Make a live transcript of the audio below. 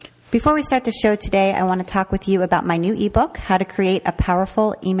Before we start the show today, I want to talk with you about my new ebook, How to Create a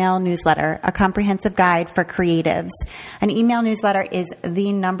Powerful Email Newsletter, a comprehensive guide for creatives. An email newsletter is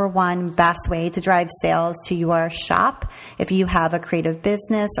the number one best way to drive sales to your shop if you have a creative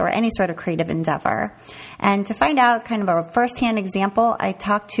business or any sort of creative endeavor. And to find out kind of a firsthand example, I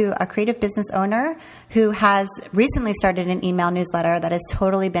talked to a creative business owner who has recently started an email newsletter that has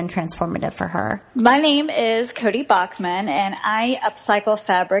totally been transformative for her. My name is Cody Bachman, and I upcycle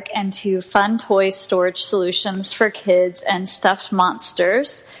fabric into fun toy storage solutions for kids and stuffed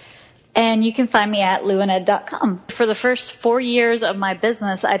monsters. And you can find me at luaned.com. For the first 4 years of my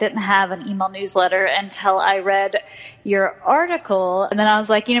business, I didn't have an email newsletter until I read your article. And then I was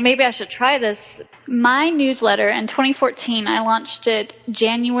like, maybe I should try this. My newsletter in 2014, I launched it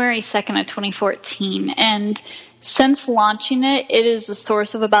January 2nd of 2014. And since launching it, it is the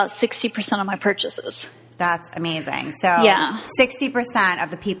source of about 60% of my purchases. That's amazing. So yeah. 60%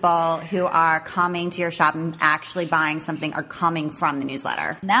 of the people who are coming to your shop and actually buying something are coming from the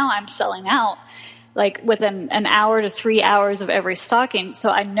newsletter. Now I'm selling out like within an hour to 3 hours of every stocking.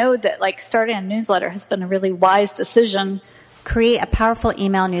 So I know that starting a newsletter has been a really wise decision. Create a powerful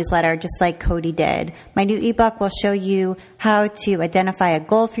email newsletter just like Cody did. My new ebook will show you how to identify a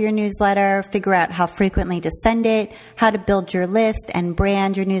goal for your newsletter, figure out how frequently to send it, how to build your list and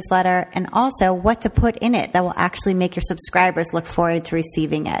brand your newsletter, and also what to put in it that will actually make your subscribers look forward to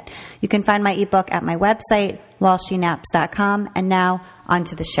receiving it. You can find my ebook at my website, walshynaps.com. And now on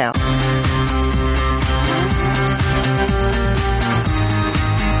to the show.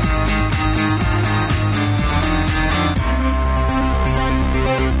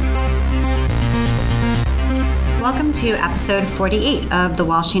 Welcome to episode 48 of the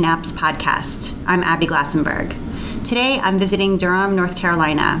Wall She Naps podcast. I'm Abby Glassenberg. Today I'm visiting Durham, North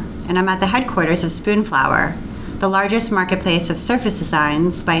Carolina, and I'm at the headquarters of Spoonflower, the largest marketplace of surface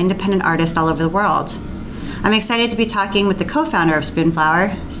designs by independent artists all over the world. I'm excited to be talking with the co-founder of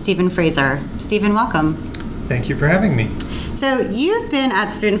Spoonflower, Stephen Fraser. Stephen, welcome. Thank you for having me. So you've been at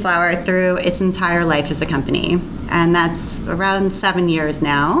Spoonflower through its entire life as a company, and that's around 7 years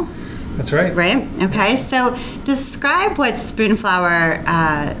now. That's right. Right? Okay. So describe what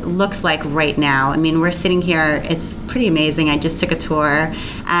Spoonflower looks like right now. I mean, we're sitting here. It's pretty amazing. I just took a tour.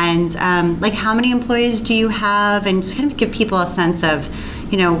 And how many employees do you have? And just kind of give people a sense of,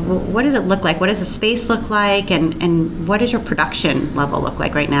 what does it look like? What does the space look like? And what does your production level look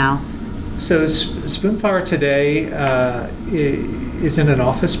like right now? So Spoonflower today is in an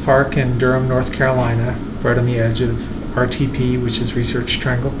office park in Durham, North Carolina, right on the edge of RTP, which is Research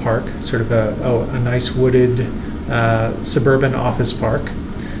Triangle Park, sort of a nice wooded suburban office park.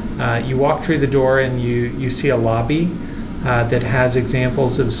 You walk through the door and you see a lobby that has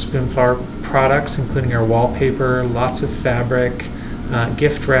examples of Spoonflower products, including our wallpaper, lots of fabric,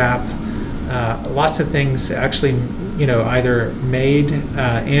 gift wrap, lots of things actually, either made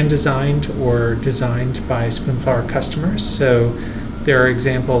and designed or designed by Spoonflower customers. So there are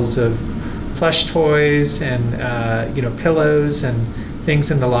examples of plush toys and pillows and things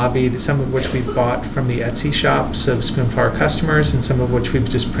in the lobby, some of which we've bought from the Etsy shops of Spoonflower customers, and some of which we've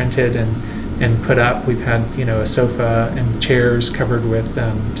just printed and put up. We've had a sofa and chairs covered with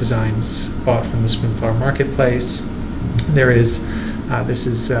designs bought from the Spoonflower marketplace. There is this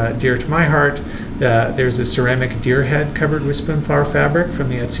is dear to my heart. There's a ceramic deer head covered with Spoonflower fabric from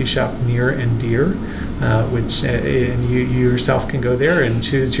the Etsy shop Near and Dear, which and you yourself can go there and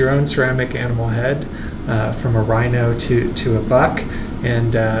choose your own ceramic animal head, from a rhino to a buck,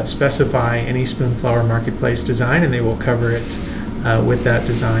 and specify any Spoonflower marketplace design, and they will cover it with that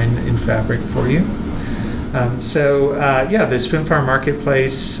design in fabric for you. The Spoonflower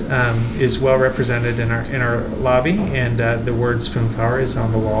marketplace is well represented in our lobby, and the word Spoonflower is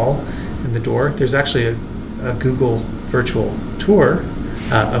on the wall in the door. There's actually a Google virtual tour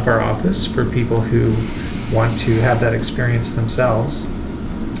of our office for people who want to have that experience themselves.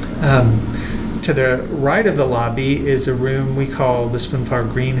 To the right of the lobby is a room we call the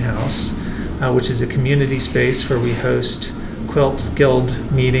Spoonflower Greenhouse, which is a community space where we host quilt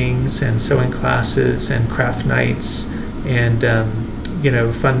guild meetings and sewing classes and craft nights and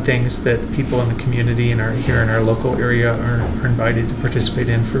fun things that people in the community here in our local area are invited to participate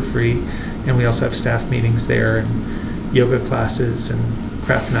in for free. And we also have staff meetings there and yoga classes and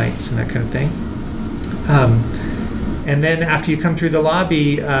craft nights and that kind of thing. And then after you come through the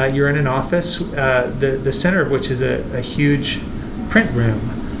lobby, you're in an office, the center of which is a huge print room,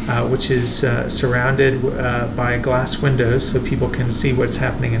 which is surrounded by glass windows so people can see what's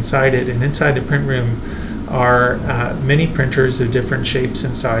happening inside it. And inside the print room are many printers of different shapes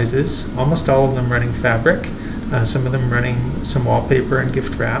and sizes, almost all of them running fabric, some of them running some wallpaper and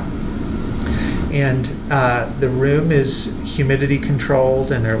gift wrap. And the room is humidity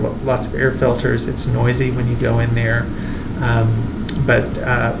controlled, and there are lots of air filters. It's noisy when you go in there, but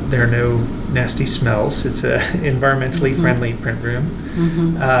there are no nasty smells. It's an environmentally friendly print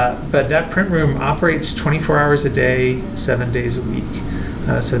room. But that print room operates 24 hours a day, 7 days a week.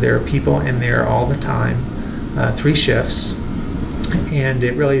 So there are people in there all the time, 3 shifts, and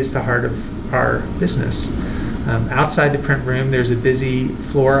it really is the heart of our business. Outside the print room, there's a busy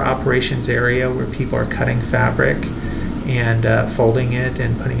floor operations area where people are cutting fabric and folding it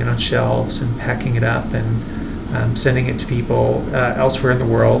and putting it on shelves and packing it up and sending it to people elsewhere in the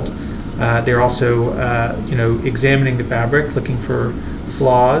world. They're also, examining the fabric, looking for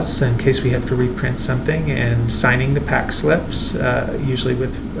flaws in case we have to reprint something, and signing the pack slips, usually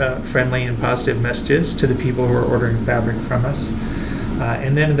with friendly and positive messages to the people who are ordering fabric from us.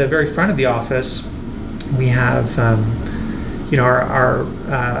 And then in the very front of the office, we have our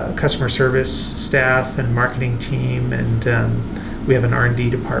customer service staff and marketing team, and we have an R&D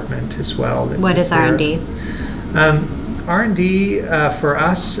department as well. What is R&D? R&D for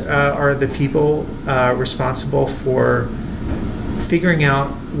us are the people responsible for figuring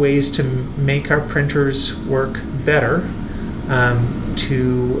out ways to make our printers work better,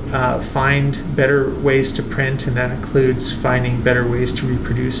 to find better ways to print, and that includes finding better ways to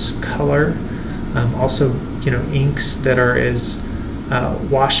reproduce color. Also, inks that are as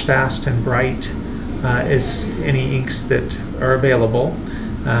wash fast and bright as any inks that are available.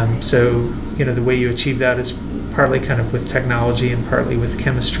 So, the way you achieve that is partly kind of with technology and partly with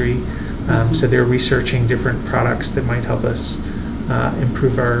chemistry. So they're researching different products that might help us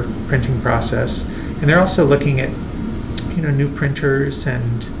improve our printing process. And they're also looking at, new printers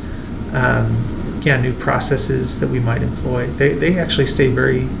and new processes that we might employ. They actually stay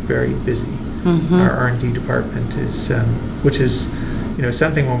very, very busy. Our R&D department is, which is,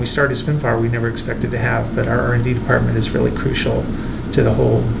 something when we started Spoonflower we never expected to have, but our R&D department is really crucial to the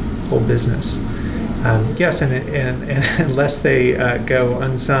whole business. Yes, and unless they go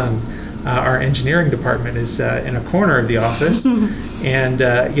unsung, our engineering department is in a corner of the office, and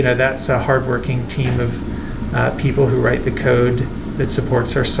that's a hardworking team of people who write the code that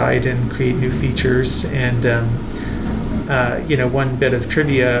supports our site and create new features. And one bit of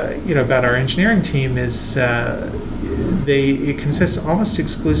trivia, about our engineering team is it consists almost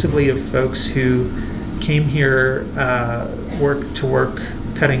exclusively of folks who came here work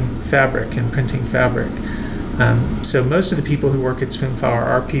cutting fabric and printing fabric. So most of the people who work at Spoonflower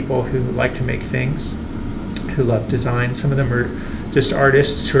are people who like to make things, who love design. Some of them are just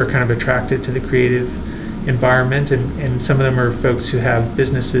artists who are kind of attracted to the creative environment, and some of them are folks who have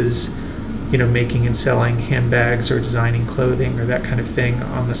businesses, making and selling handbags or designing clothing or that kind of thing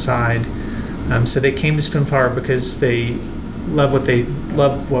on the side. So they came to Spoonflower because they love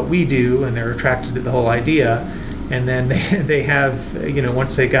what we do, and they're attracted to the whole idea. And then they have,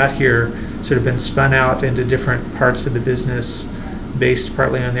 once they got here, sort of been spun out into different parts of the business based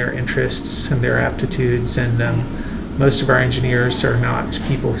partly on their interests and their aptitudes. And most of our engineers are not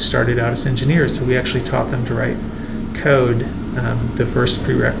people who started out as engineers, so we actually taught them to write code. The first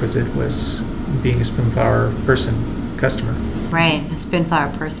prerequisite was being a Spoonflower customer. Right, a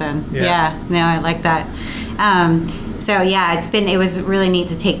Spoonflower person. Yeah. No, I like that. It was really neat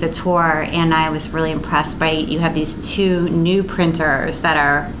to take the tour, and I was really impressed by, you have these 2 new printers that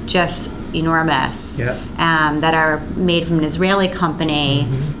are just enormous, that are made from an Israeli company,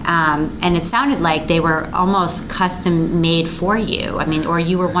 and it sounded like they were almost custom made for you. I mean, or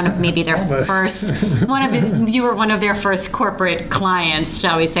you were one of maybe their first, you were one of their first corporate clients,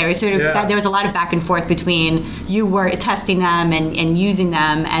 shall we say? There was a lot of back and forth between you were testing them and using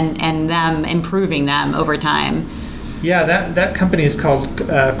them and them improving them over time. Yeah, that company is called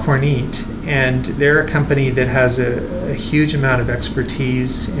Kornit, and they're a company that has a huge amount of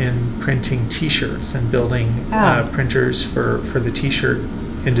expertise in printing T-shirts and building printers for the T-shirt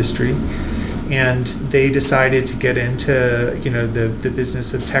industry. And they decided to get into the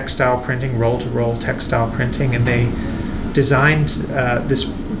business of textile printing, roll-to-roll textile printing, and they designed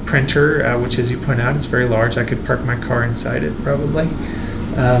this printer, which, as you point out, is very large. I could park my car inside it probably.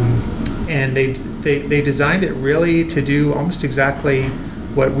 And they designed it really to do almost exactly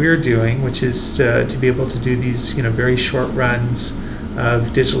what we're doing, which is to be able to do these very short runs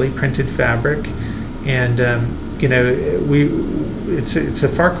of digitally printed fabric. And it's a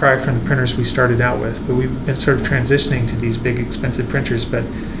far cry from the printers we started out with, but we've been sort of transitioning to these big expensive printers. But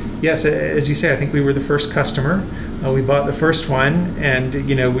yes, as you say, I think we were the first customer. We bought the first one, and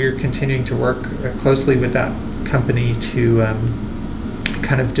we're continuing to work closely with that company to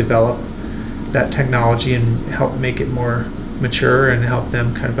kind of develop that technology and help make it more mature and help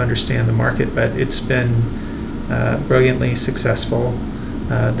them kind of understand the market. But it's been brilliantly successful.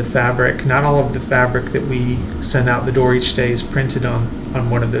 The fabric, not all of the fabric that we send out the door each day is printed on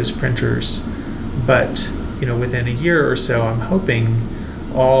one of those printers, but within a year or so, I'm hoping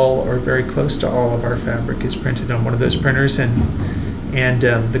all or very close to all of our fabric is printed on one of those printers, and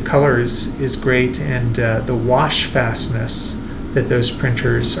the color is great, and the wash fastness that those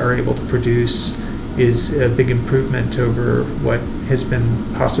printers are able to produce is a big improvement over what has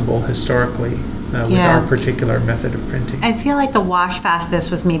been possible historically with our particular method of printing. I feel like the wash fastness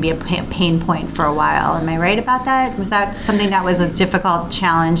was maybe a pain point for a while. Am I right about that? Was that something that was a difficult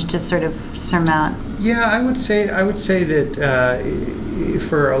challenge to sort of surmount? Yeah, I would say that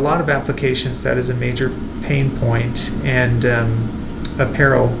for a lot of applications that is a major pain point, and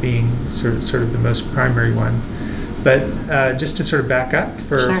apparel being sort of the most primary one. But just to sort of back up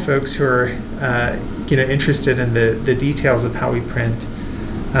for folks who are interested in the details of how we print,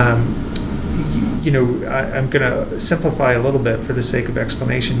 I'm going to simplify a little bit for the sake of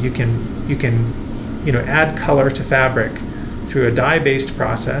explanation. You can add color to fabric through a dye-based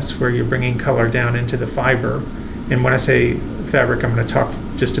process where you're bringing color down into the fiber. And when I say fabric, I'm going to talk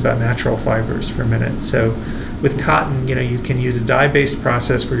just about natural fibers for a minute. So with cotton, you can use a dye-based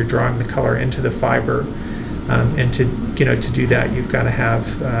process where you're drawing the color into the fiber. And to do that, you've got to have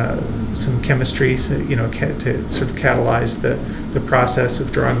some chemistry, to sort of catalyze the process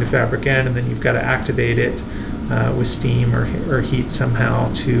of drawing the fabric in, and then you've got to activate it with steam or heat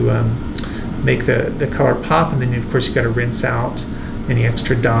somehow to make the color pop, and then of course you've got to rinse out any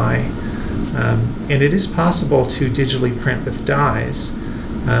extra dye. And it is possible to digitally print with dyes,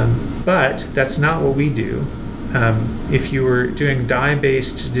 but that's not what we do. If you were doing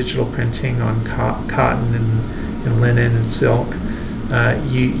dye-based digital printing on cotton and linen and silk,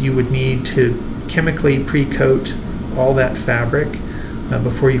 you would need to chemically pre-coat all that fabric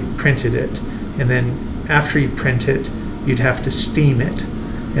before you printed it. And then after you print it, you'd have to steam it.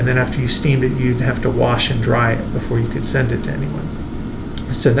 And then after you steamed it, you'd have to wash and dry it before you could send it to anyone.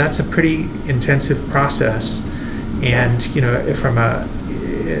 So that's a pretty intensive process. And, from a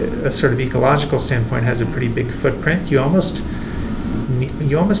sort of ecological standpoint, has a pretty big footprint. You almost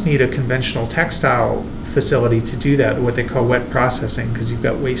need a conventional textile facility to do that, what they call wet processing, because you've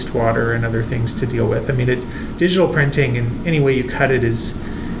got wastewater and other things to deal with. I mean, digital printing, and any way you cut it is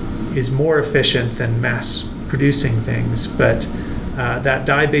more efficient than mass producing things. But that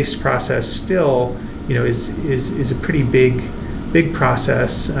dye-based process still, is a pretty big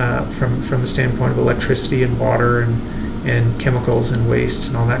process from the standpoint of electricity and water and chemicals and waste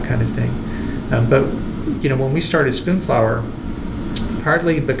and all that kind of thing. But when we started Spoonflower,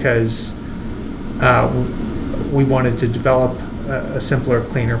 partly because we wanted to develop a simpler,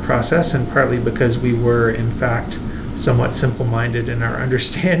 cleaner process, and partly because we were in fact somewhat simple-minded in our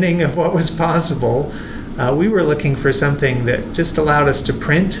understanding of what was possible, we were looking for something that just allowed us to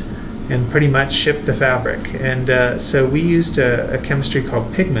print and pretty much ship the fabric. And so we used a chemistry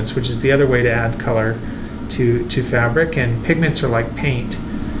called pigments, which is the other way to add color to fabric. And pigments are like paint,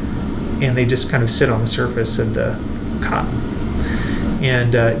 and they just kind of sit on the surface of the cotton.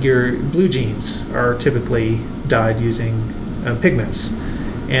 And your blue jeans are typically dyed using pigments.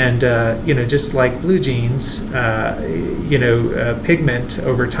 And just like blue jeans, pigment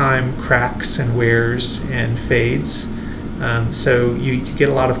over time cracks and wears and fades. So you get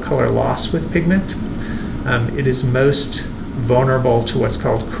a lot of color loss with pigment. It is most vulnerable to what's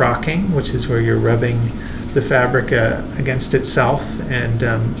called crocking, which is where you're rubbing the fabric against itself, and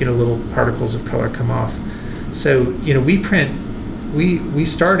little particles of color come off. So we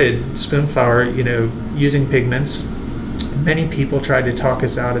started Spoonflower using pigments. Many people tried to talk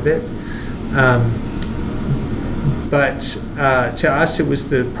us out of it, but to us it was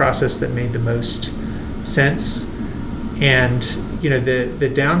the process that made the most sense. And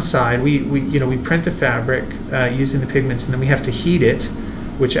the downside, we print the fabric using the pigments, and then we have to heat it,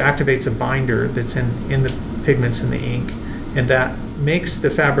 which activates a binder that's in the pigments and the ink, and that makes the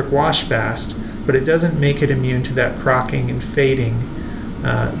fabric wash fast, but it doesn't make it immune to that crocking and fading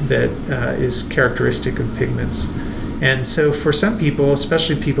that is characteristic of pigments. And so for some people,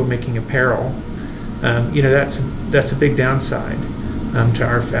 especially people making apparel, that's a big downside to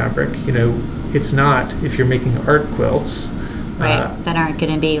our fabric. It's not if you're making art quilts. Right, that aren't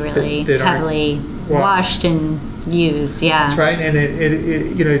going to be really heavily washed and used. Yeah, that's right. And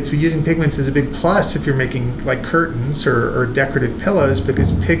it's using pigments is a big plus if you're making like curtains or decorative pillows,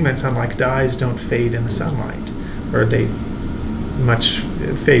 because pigments, unlike dyes, don't fade in the sunlight, or they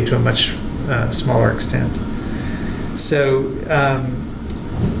fade to a much smaller extent. So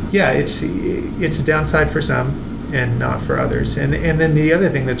it's a downside for some, and not for others. And then the other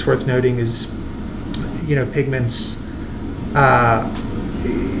thing that's worth noting is, pigments, might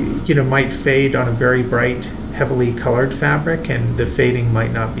fade on a very bright, heavily colored fabric, and the fading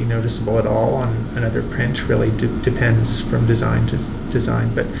might not be noticeable at all on another print. Really depends from design to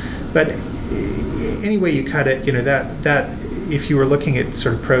design. But any way you cut it, that if you were looking at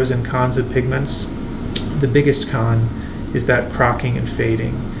sort of pros and cons of pigments, the biggest con is that crocking and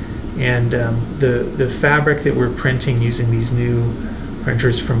fading. And the fabric that we're printing using these new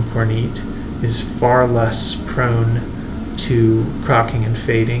printers from Kornit is far less prone to crocking and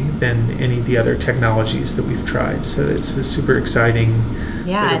fading than any of the other technologies that we've tried. So it's a super exciting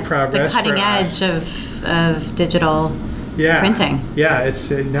bit of progress. The cutting edge of digital printing. Yeah, it's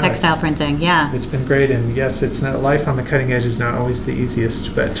textile printing. Yeah, it's been great, and yes, it's not, life on the cutting edge is not always the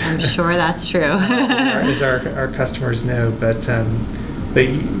easiest, but I'm sure that's true. As our customers know, but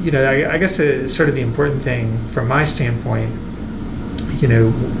I guess sort of the important thing from my standpoint,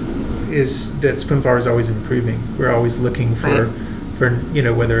 is that Spoonflower is always improving. We're always looking for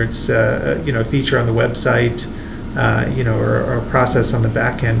whether it's a feature on the website, or a process on the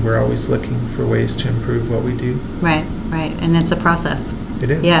back end. We're always looking for ways to improve what we do. Right, and it's a process.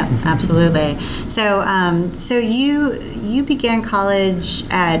 It is. Yeah, absolutely. So you began college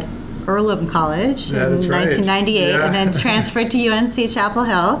at Earlham College in 1998, and then transferred to UNC Chapel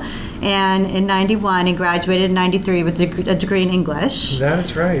Hill, and in 91, and graduated in 93 with a degree in English. That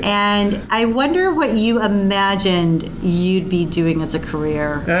is right. And I wonder what you imagined you'd be doing as a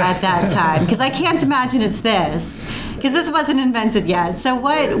career at that time, because I can't imagine it's this, because this wasn't invented yet. So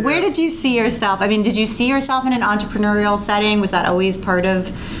where did you see yourself? I mean, did you see yourself in an entrepreneurial setting? Was that always part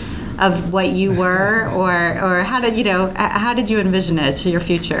of what you were, or how did you envision it to your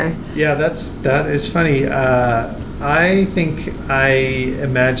future? Yeah, that is funny. I think I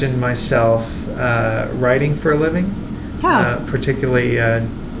imagined myself writing for a living. Particularly, I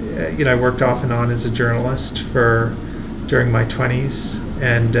worked off and on as a journalist during my 20s,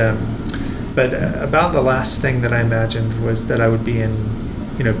 and but about the last thing that I imagined was that I would be in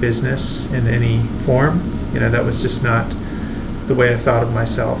business in any form. That was just not the way I thought of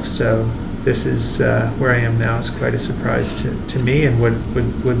myself. So this is where I am now is quite a surprise to me, and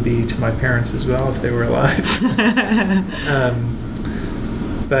would be to my parents as well if they were alive.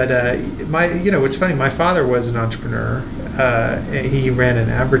 But what's funny, my father was an entrepreneur. He ran an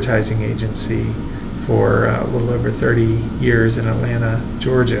advertising agency for a little over 30 years in Atlanta,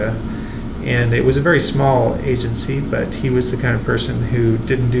 Georgia. And it was a very small agency, but he was the kind of person who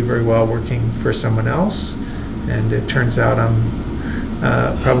didn't do very well working for someone else. And it turns out I'm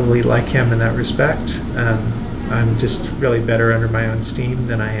probably like him in that respect. I'm just really better under my own steam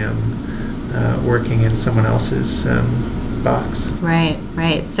than I am working in someone else's box. Right.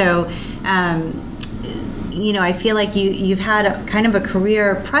 So, I feel like you've had kind of a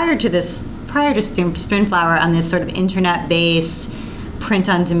career prior to Spoonflower on this sort of internet-based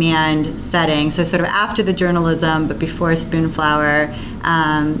print-on-demand setting, so sort of after the journalism, but before Spoonflower.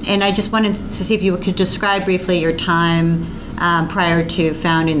 And I just wanted to see if you could describe briefly your time prior to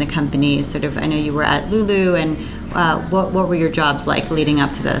founding the company. Sort of, I know you were at Lulu, and what were your jobs like leading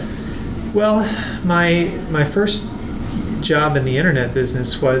up to this? Well, my first job in the internet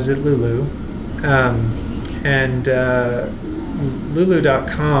business was at Lulu, and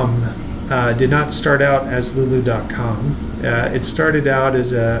Lulu.com did not start out as Lulu.com. It started out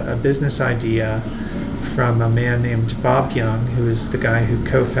as a business idea from a man named Bob Young, who is the guy who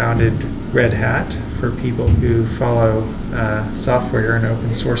co-founded Red Hat, for people who follow software and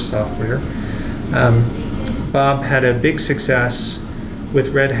open source software. Bob had a big success with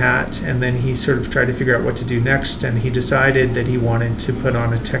Red Hat, and then he sort of tried to figure out what to do next, and he decided that he wanted to put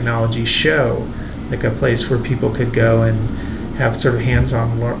on a technology show, like a place where people could go and have sort of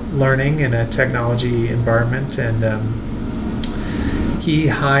hands-on learning in a technology environment. And he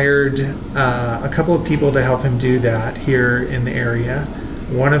hired a couple of people to help him do that here in the area,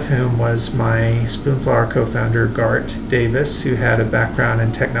 one of whom was my Spoonflower co-founder, Gart Davis, who had a background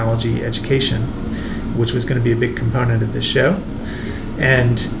in technology education, which was going to be a big component of this show.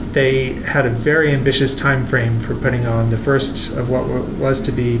 And they had a very ambitious time frame for putting on the first of what was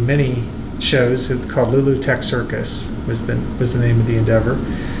to be many shows called Lulu Tech Circus was the name of the endeavor.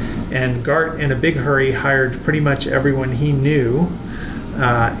 And Gart, in a big hurry, hired pretty much everyone he knew,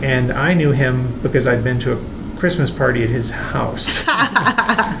 and I knew him because I'd been to a Christmas party at his house.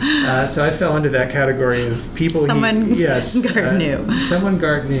 So I fell into that category of people Gart knew. Someone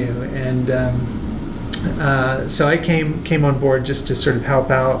Gart knew, and so I came on board just to sort of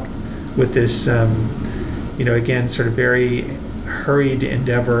help out with this, again, sort of very hurried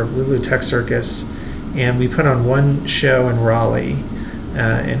endeavor of Lulu Tech Circus. and we put on one show in Raleigh,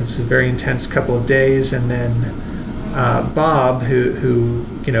 and it was a very intense couple of days. And then Bob, who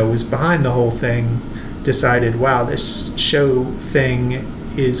was behind the whole thing, decided, wow, this show thing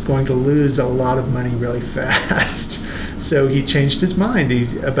is going to lose a lot of money really fast. So he changed his mind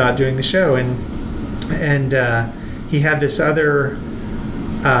about doing the show, and he had this other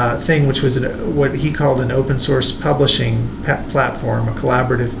thing, which was what he called an open source publishing platform, a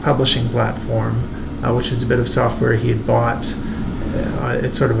collaborative publishing platform, which was a bit of software he had bought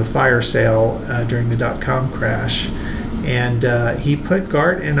at sort of a fire sale during the .com crash. And he put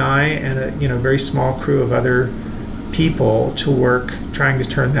Gart and I and a very small crew of other people to work trying to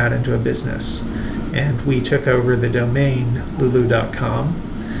turn that into a business. And we took over the domain lulu.com,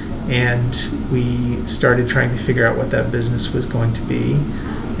 and we started trying to figure out what that business was going to be.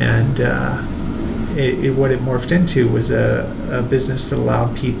 And what it morphed into was a business that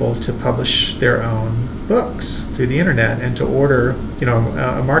allowed people to publish their own books through the internet, and to order,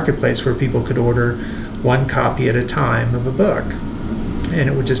 a marketplace where people could order one copy at a time of a book, and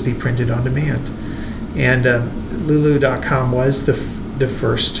it would just be printed on demand. And lulu.com was the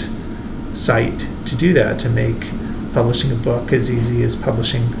first site to do that, to make publishing a book as easy as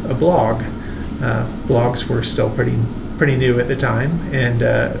publishing a blog. Blogs were still pretty new at the time, and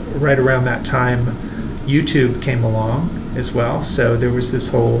right around that time YouTube came along as well. So there was this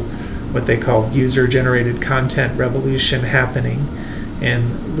whole, what they called, user-generated content revolution happening,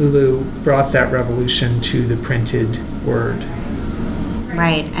 and Lulu brought that revolution to the printed word.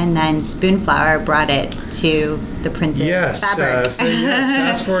 Right, and then Spoonflower brought it to the printed fabric.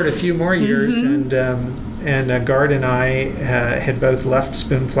 Fast forward a few more years, mm-hmm. and Gart and I had both left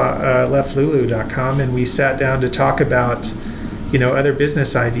left Lulu.com, and we sat down to talk about, other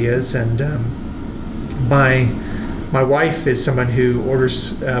business ideas. And my wife is someone who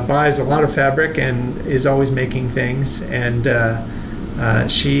buys a lot of fabric and is always making things, and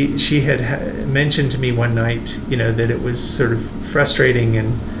she had mentioned to me one night, that it was sort of frustrating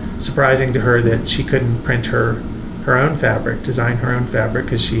and surprising to her that she couldn't print her own fabric, design her own fabric,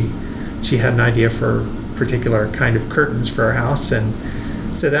 because she had an idea for a particular kind of curtains for her house. And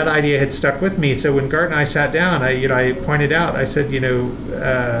so that idea had stuck with me. So when Gart and I sat down, I pointed out, I said,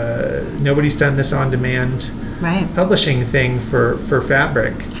 nobody's done this on-demand publishing thing for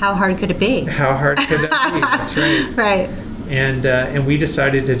fabric. How hard could it be? How hard could that be? That's right. Right. And we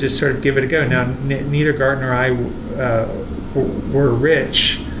decided to just sort of give it a go. Now, neither Gart nor I were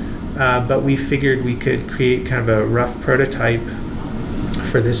rich, but we figured we could create kind of a rough prototype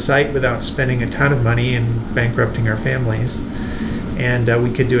for this site without spending a ton of money and bankrupting our families. And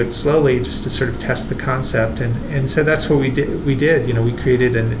we could do it slowly, just to sort of test the concept. And so that's what we did. We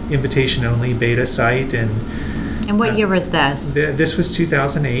created an invitation-only beta site. And what year was this? This was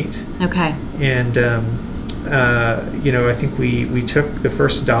 2008. Okay. And I think we took the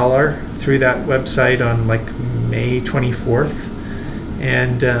first $1 through that website on like May 24th,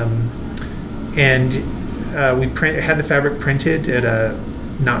 and we had the fabric printed at a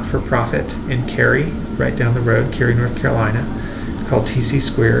not-for-profit in Cary, right down the road, Cary, North Carolina, called TC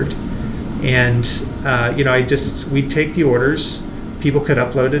Squared. And we'd take the orders. People could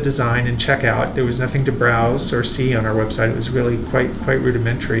upload a design and check out. There was nothing to browse or see on our website. It was really quite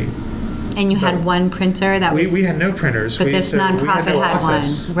rudimentary. And you had one printer that was... We had no printers. But this nonprofit had one.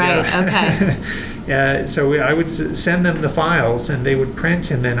 Right, yeah. Okay. Yeah, so I would send them the files, and they would print,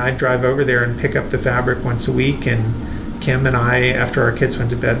 and then I'd drive over there and pick up the fabric once a week. And Kim and I, after our kids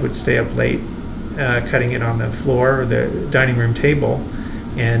went to bed, would stay up late cutting it on the floor or the dining room table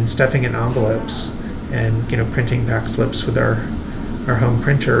and stuffing it in envelopes and, printing back slips with our home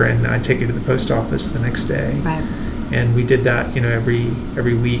printer. And I'd take it to the post office the next day. Right. And we did that,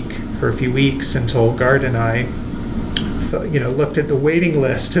 every week for a few weeks, until Gart and I, looked at the waiting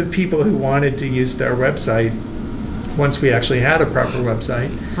list of people who wanted to use their website once we actually had a proper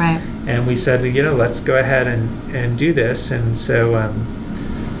website. Right. And we said, let's go ahead and do this. And so,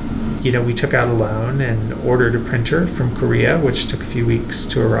 we took out a loan and ordered a printer from Korea, which took a few weeks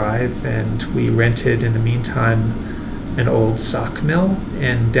to arrive. And we rented, in the meantime, an old sock mill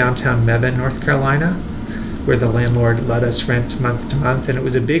in downtown Mebane, North Carolina, where the landlord let us rent month to month. And it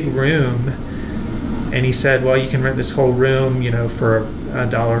was a big room, and he said, well, you can rent this whole room, for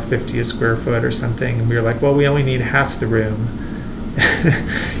 $1.50 a square foot or something. And we were like, well, we only need half the room,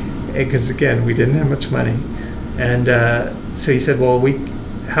 because again, we didn't have much money. And so he said, well,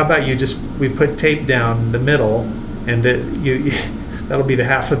 how about we put tape down the middle, and that'll be the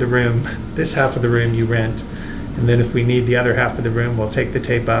half of the room, this half of the room you rent, and then if we need the other half of the room, we'll take the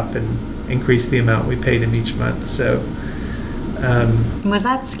tape up and increase the amount we paid him each month. So Was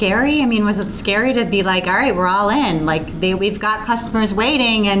that scary? I mean, was it scary to be like, all right, we're all in, like we've got customers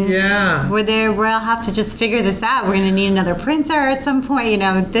waiting, and we'll have to just figure this out. We're going to need another printer at some point.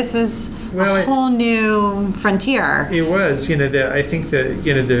 This was a whole new frontier. It was. I think that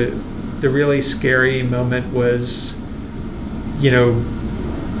the really scary moment was,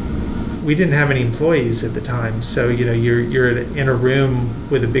 we didn't have any employees at the time, so you're in a room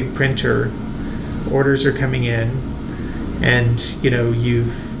with a big printer, orders are coming in, and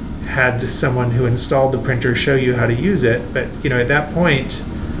you've had someone who installed the printer show you how to use it, but at that point,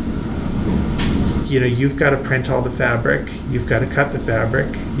 you've got to print all the fabric, you've got to cut the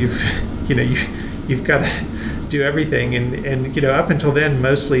fabric, you've got to do everything, and up until then,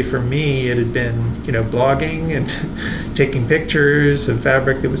 mostly for me, it had been blogging and taking pictures of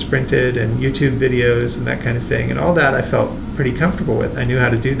fabric that was printed and YouTube videos and that kind of thing, and all that I felt pretty comfortable with. I knew how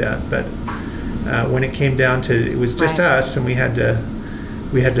to do that, but when it came down to it was just us, and we had to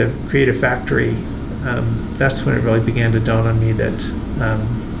create a factory. That's when it really began to dawn on me that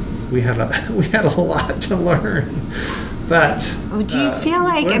we had a lot to learn. But do you feel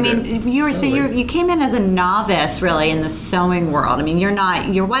like, you came in as a novice really in the sewing world. I mean,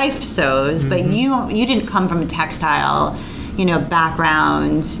 your wife sews, but you didn't come from a textile,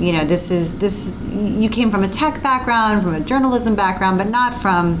 background. You came from a tech background, from a journalism background, but not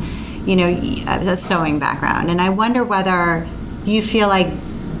from, a sewing background. And I wonder whether you feel like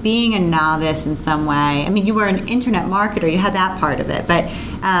being a novice in some way. I mean, you were an internet marketer, you had that part of it, but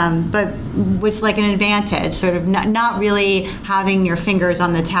was like an advantage, sort of not really having your fingers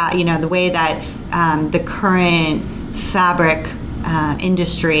on the the way that the current fabric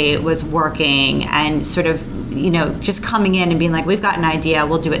industry was working, and sort of, just coming in and being like, we've got an idea,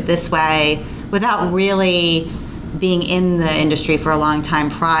 we'll do it this way, without really being in the industry for a long time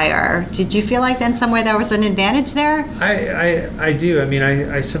prior. Did you feel like then somewhere there was an advantage there? I do. I mean,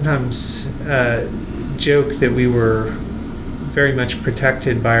 I sometimes joke that we were very much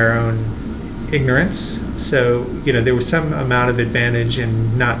protected by our own ignorance. So, there was some amount of advantage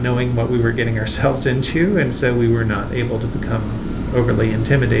in not knowing what we were getting ourselves into, and so we were not able to become overly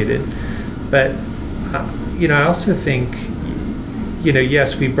intimidated. But, I also think,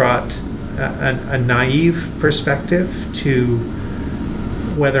 yes, we brought a naive perspective to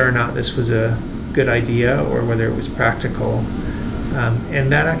whether or not this was a good idea or whether it was practical.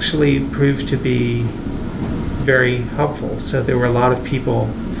 And that actually proved to be very helpful. So there were a lot of people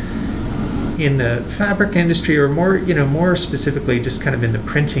in the fabric industry, or more specifically just kind of in the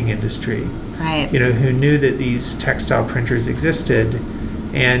printing industry, right, who knew that these textile printers existed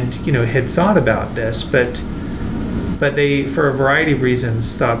and, had thought about this, but they, for a variety of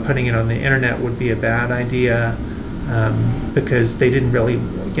reasons, thought putting it on the internet would be a bad idea, because they didn't really,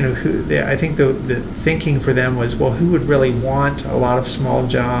 I think the thinking for them was, well, who would really want a lot of small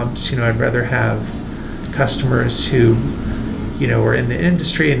jobs? I'd rather have customers who, are in the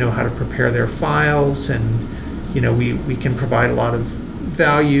industry and know how to prepare their files, and, we can provide a lot of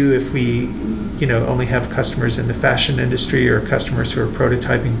value if we, only have customers in the fashion industry or customers who are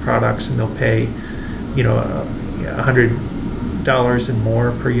prototyping products, and they'll pay, $100 and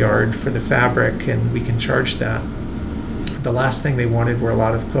more per yard for the fabric, and we can charge that. The last thing they wanted were a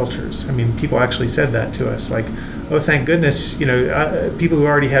lot of quilters. I mean, people actually said that to us, like, oh, thank goodness, people who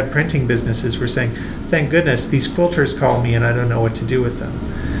already had printing businesses were saying, thank goodness, these quilters call me and I don't know what to do with them.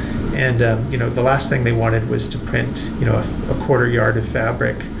 And, the last thing they wanted was to print, a quarter yard of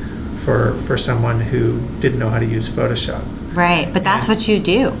fabric for someone who didn't know how to use Photoshop. Right, but that's what you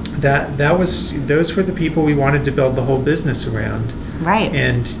do. Those were the people we wanted to build the whole business around. Right.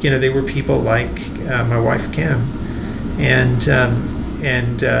 And they were people like my wife Kim, and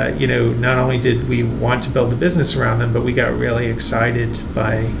not only did we want to build the business around them, but we got really excited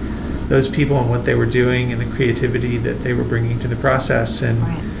by those people and what they were doing and the creativity that they were bringing to the process. And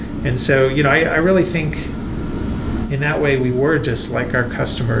right. And so I really think in that way we were just like our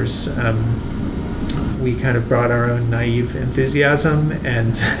customers. We kind of brought our own naive enthusiasm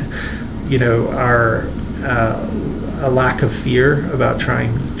and, our a lack of fear about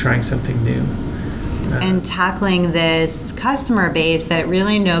trying something new. And tackling this customer base that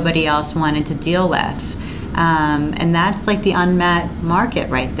really nobody else wanted to deal with. And that's like the unmet market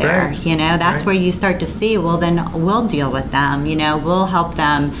right there. Right. That's right. where you start to see, well, then we'll deal with them. We'll help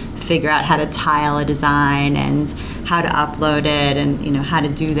them figure out how to tile a design and how to upload it and, how to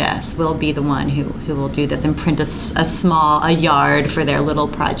do this. We'll be the one who will do this and print a yard for their little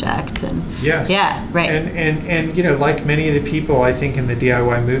project. And yes. Yeah, right. And like many of the people, I think, in the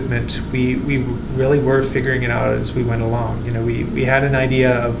DIY movement, we really were figuring it out as we went along. We had an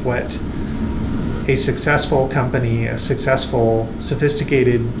idea of what a successful company, a successful,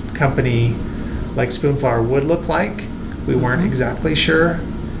 sophisticated company like Spoonflower would look like. We weren't exactly sure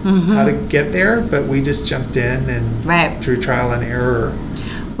how to get there, but we just jumped in and through trial and error.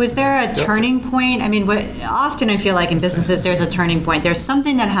 Was there a turning point? I mean, often I feel like in businesses there's a turning point. There's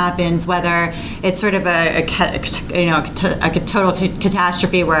something that happens, whether it's sort of a total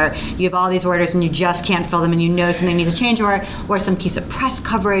catastrophe where you have all these orders and you just can't fill them, and you know something needs to change, or some piece of press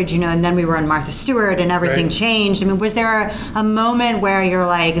coverage, and then we were on Martha Stewart and everything changed. I mean, was there a moment where you're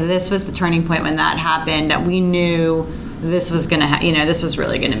like, this was the turning point when that happened, that we knew this was going to, this was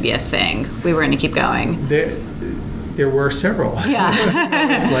really going to be a thing? We were going to keep going. There were several. Yeah.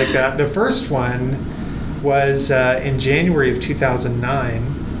 It's like that. The first one was in January of 2009.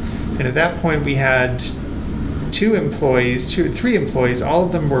 And at that point, we had three employees, all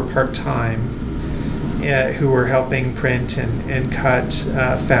of them were part-time, who were helping print and cut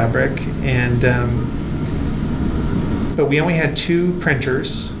fabric. But we only had 2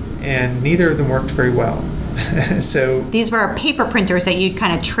 printers, and neither of them worked very well. So these were paper printers that you'd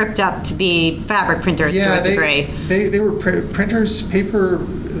kind of tripped up to be fabric printers to a degree. They were printers, paper,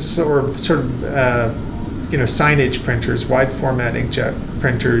 or sort of signage printers, wide format inkjet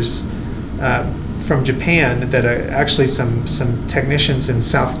printers from Japan that actually some technicians in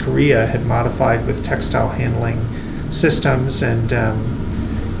South Korea had modified with textile handling systems, and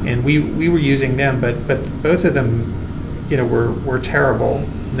we were using them, but both of them were terrible.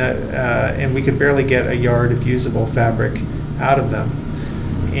 And we could barely get a yard of usable fabric out of them.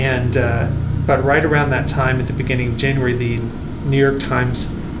 And but right around that time, at the beginning of January, the New York Times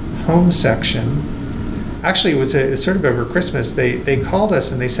home section, actually it was sort of over Christmas, they called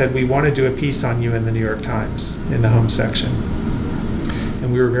us and they said, we want to do a piece on you in the New York Times in the home section.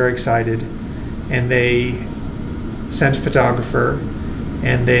 And we were very excited. And they sent a photographer,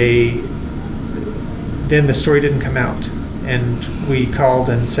 and then the story didn't come out. And we called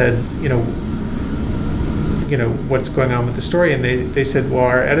and said, what's going on with the story? And they said, well,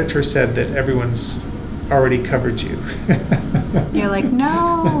 our editor said that everyone's already covered you. You're like,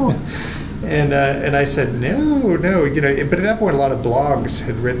 no. And I said, no. But at that point, a lot of blogs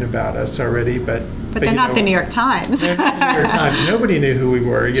had written about us already. But they're not the New York Times. They're not the New York Times. Nobody knew who we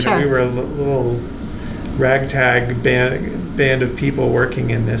were. Sure. We were a little ragtag band of people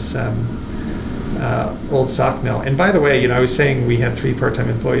working in this old sock mill. And by the way, I was saying we had 3 part-time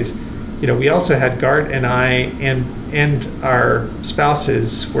employees. We also had Gart and I and our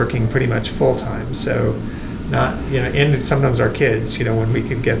spouses working pretty much full-time. So not, and sometimes our kids, when we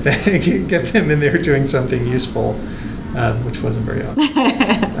could get them in there doing something useful, which wasn't very often.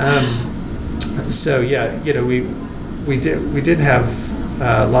 So yeah, we did have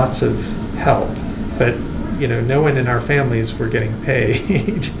lots of help, but no one in our families were getting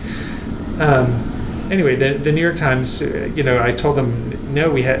paid. Anyway, the New York Times, I told them,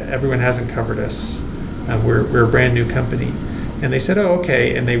 no, everyone hasn't covered us. We're a brand new company. And they said, oh,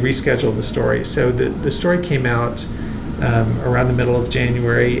 okay, and they rescheduled the story. So the story came out around the middle of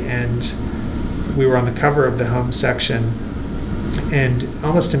January, and we were on the cover of the home section. And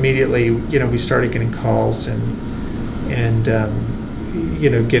almost immediately, we started getting calls and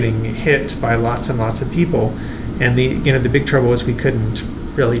getting hit by lots and lots of people. And the big trouble was we couldn't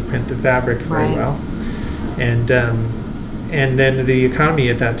really print the fabric very well. And then the economy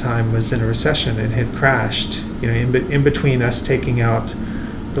at that time was in a recession and had crashed. In between us taking out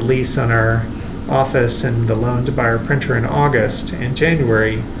the lease on our office and the loan to buy our printer in August and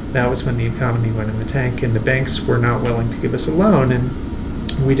January, that was when the economy went in the tank, and the banks were not willing to give us a loan, and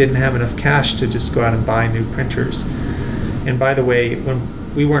we didn't have enough cash to just go out and buy new printers. And by the way,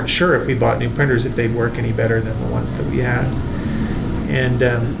 when we weren't sure if we bought new printers if they'd work any better than the ones that we had.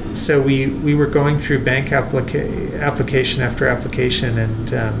 And so we were going through bank application after application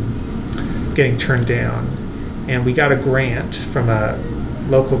and getting turned down. And we got a grant from a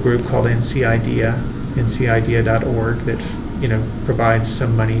local group called NCIDEA, ncidea.org, that provides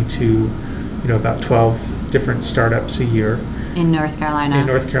some money to about 12 different startups a year in North Carolina.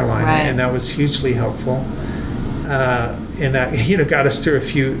 Right. And that was hugely helpful. And that got us through a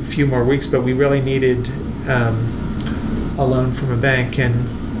few more weeks, but we really needed a loan from a bank, and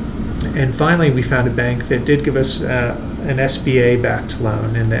finally we found a bank that did give us an SBA-backed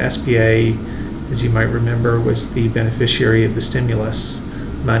loan, and the SBA, as you might remember, was the beneficiary of the stimulus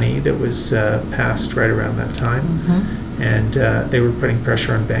money that was passed right around that time, and they were putting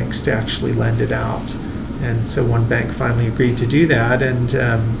pressure on banks to actually lend it out, and so one bank finally agreed to do that, and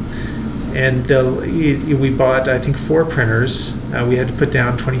we bought, I think, 4 printers. We had to put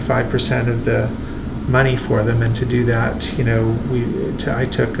down 25% of the money for them, and to do that, I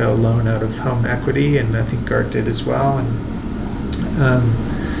took a loan out of home equity, and I think Art did as well, and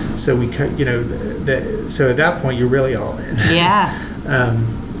so we could, so at that point you're really all in. Yeah.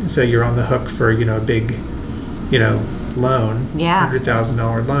 So you're on the hook for a big, loan,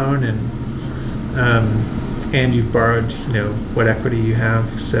 $100,000 loan, and you've borrowed what equity you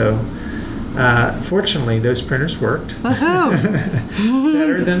have. So fortunately, those printers worked better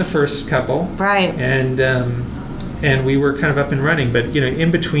than the first couple, right? And we were kind of up and running. But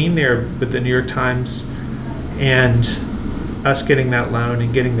in between there, with the New York Times and us getting that loan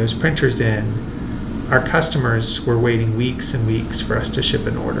and getting those printers in, our customers were waiting weeks and weeks for us to ship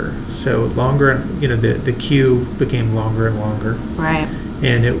an order. So longer, the queue became longer and longer. Right.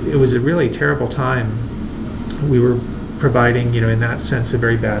 And it was a really terrible time. We were providing, in that sense, a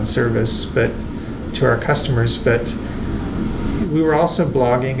very bad service, but to our customers. But we were also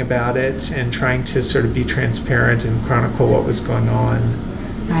blogging about it and trying to sort of be transparent and chronicle what was going on.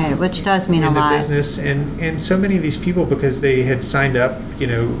 Right, which does mean a lot. In the business, and so many of these people, because they had signed up,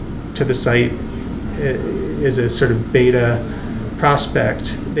 to the site as a sort of beta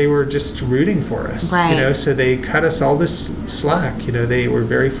prospect, they were just rooting for us. Right. So they cut us all this slack. They were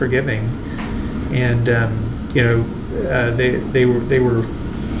very forgiving, and they were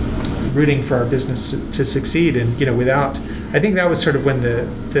rooting for our business to succeed. And I think that was sort of when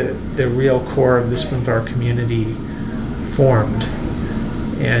the real core of the Spoonflower community formed.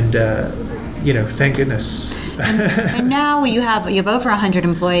 And thank goodness. and now you have over 100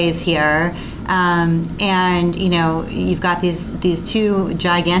 employees here, and you've got these two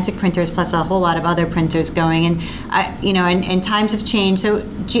gigantic printers plus a whole lot of other printers going, and times have changed. So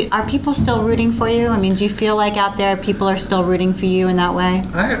are people still rooting for you? I mean, do you feel like out there people are still rooting for you in that way?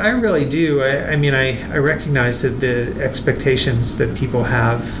 I really do. I recognize that the expectations that people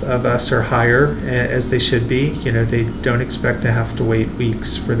have of us are higher, as they should be. They don't expect to have to wait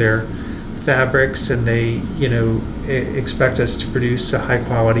weeks for their fabrics, and they expect us to produce a high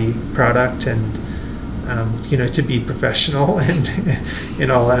quality product, and to be professional in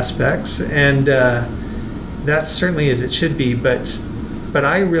all aspects, and that's certainly as it should be. But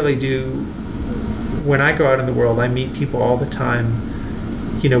I really do, when I go out in the world, I meet people all the time.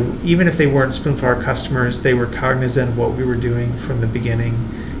 Even if they weren't Spoonflower customers, they were cognizant of what we were doing from the beginning,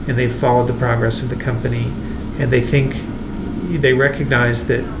 and they followed the progress of the company, and they recognize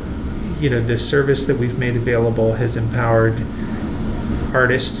that the service that we've made available has empowered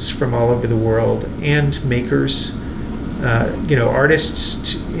artists from all over the world and makers,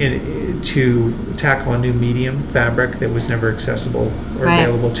 artists to tackle a new medium, fabric, that was never accessible or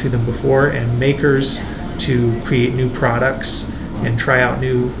available to them before, and makers to create new products and try out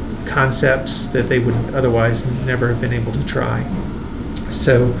new concepts that they would otherwise never have been able to try.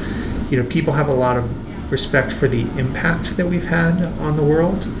 So, people have a lot of respect for the impact that we've had on the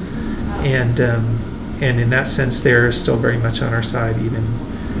world. And in that sense, they're still very much on our side, even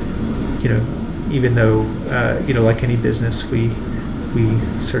though like any business, we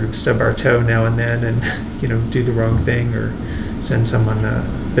sort of stub our toe now and then, and do the wrong thing or send someone a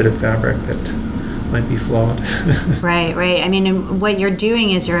bit of fabric that might be flawed. Right. I mean, what you're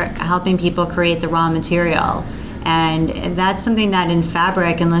doing is you're helping people create the raw material. And that's something that in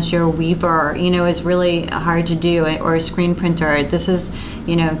fabric, unless you're a weaver, is really hard to do, or a screen printer. This is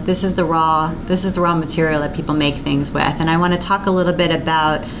the raw material that people make things with. And I want to talk a little bit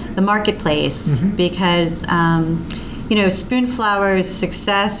about the marketplace, because Spoonflower's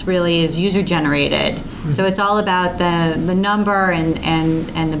success really is user generated. Mm-hmm. So it's all about the number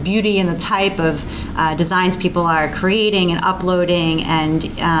and the beauty and the type of designs people are creating and uploading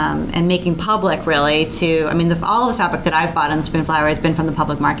and making public, really. All of the fabric that I've bought on Spoonflower has been from the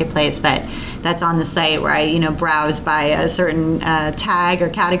public marketplace that's on the site, where I browse by a certain tag or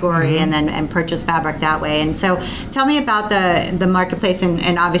category, mm-hmm. and purchase fabric that way. And so tell me about the marketplace,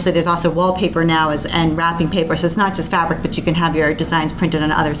 and obviously there's also wallpaper now and wrapping paper, so it's not just fabric, but you can have your designs printed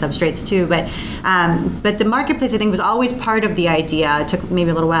on other substrates too. But the marketplace, I think, was always part of the idea. It took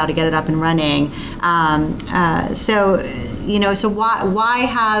maybe a little while to get it up and running. So why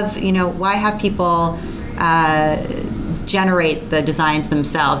have people generate the designs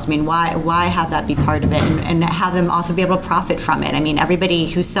themselves? I mean, why have that be part of it, and have them also be able to profit from it? I mean, everybody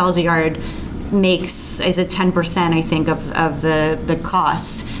who sells a yard is it 10%, I think, of the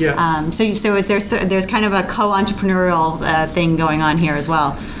cost. Yeah. So there's kind of a co-entrepreneurial thing going on here as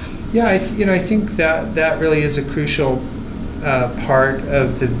well. Yeah, I think that really is a crucial part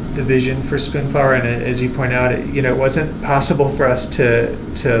of the vision for Spoonflower, and as you point out, it wasn't possible for us to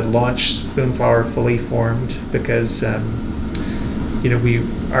launch Spoonflower fully formed because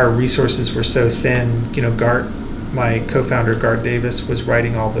our resources were so thin. Gart, my co-founder Gart Davis, was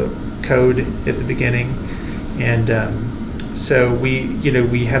writing all the code at the beginning, and so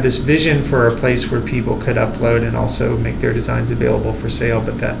we had this vision for a place where people could upload and also make their designs available for sale,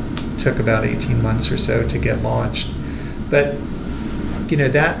 but that took about 18 months or so to get launched. But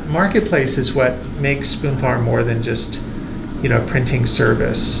that marketplace is what makes Spoonflower more than just printing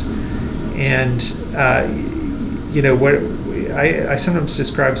service. And what I sometimes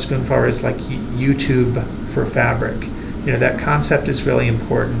describe Spoonflower as like YouTube for fabric. That concept is really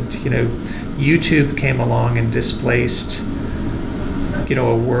important. YouTube came along and displaced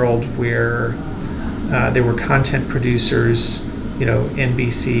a world where there were content producers,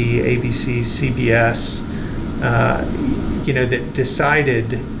 NBC, ABC, CBS, that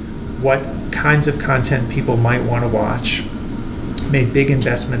decided what kinds of content people might want to watch, made big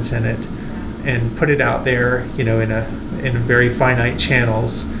investments in it, and put it out there, in very finite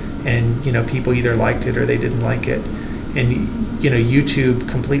channels, and people either liked it or they didn't like it. And YouTube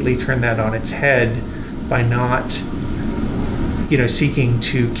completely turned that on its head by not seeking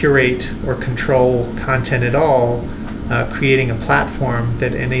to curate or control content at all, creating a platform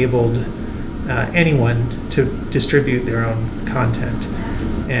that enabled anyone to distribute their own content.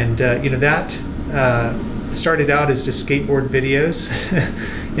 And that started out as just skateboard videos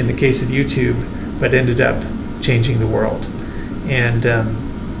in the case of YouTube, but ended up changing the world. And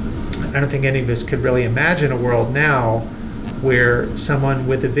I don't think any of us could really imagine a world now where someone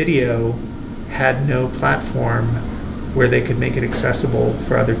with a video had no platform where they could make it accessible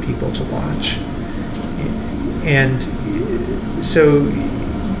for other people to watch. And so,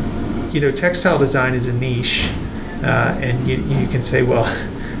 textile design is a niche, and you can say, well,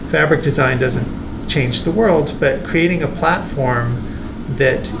 fabric design doesn't change the world, but creating a platform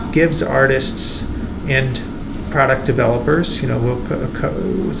that gives artists and product developers,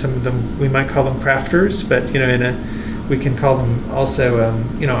 some of them, we might call them crafters, but we can call them also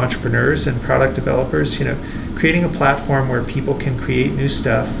entrepreneurs and product developers, creating a platform where people can create new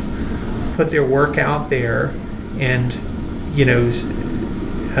stuff, put their work out there, and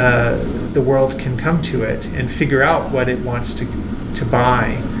the world can come to it and figure out what it wants to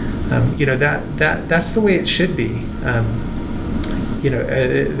buy. That's the way it should be. That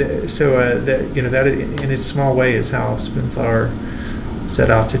in its small way is how Spoonflower set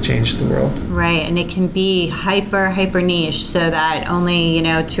out to change the world. Right, and it can be hyper niche, so that only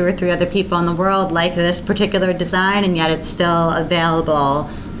 2 or 3 other people in the world like this particular design, and yet it's still available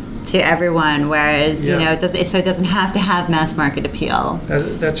to everyone. Whereas it doesn't have to have mass market appeal.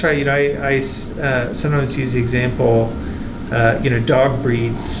 That's right. I sometimes use the example. Dog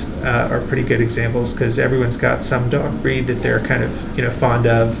breeds are pretty good examples, because everyone's got some dog breed that they're kind of fond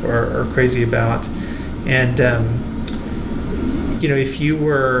of or crazy about. And if you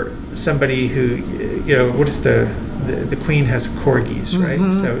were somebody who what is the Queen has corgis, right?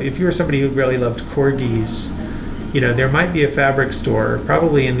 Mm-hmm. So if you were somebody who really loved corgis, there might be a fabric store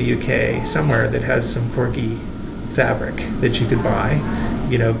probably in the UK somewhere that has some corgi fabric that you could buy,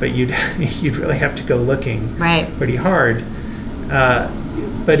 but you'd really have to go looking pretty hard.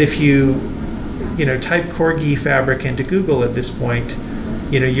 But if you type corgi fabric into Google at this point,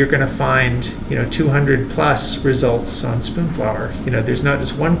 you're going to find 200 plus results on Spoonflower. There's not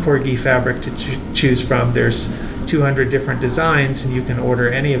just one corgi fabric to choose from. There's 200 different designs, and you can order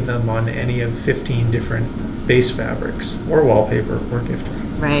any of them on any of 15 different base fabrics or wallpaper or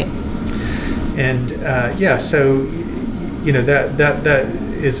gifting. Right. And so that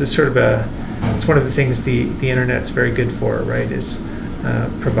is a sort of it's one of the things the internet's very good for, right? Is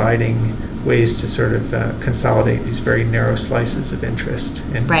providing ways to sort of consolidate these very narrow slices of interest.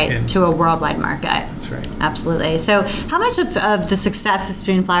 To a worldwide market. That's right. Absolutely. So how much of the success of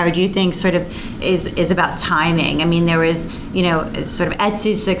Spoonflower do you think sort of is about timing? I mean, there was, sort of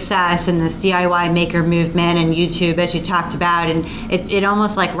Etsy's success and this DIY maker movement and YouTube, as you talked about, and it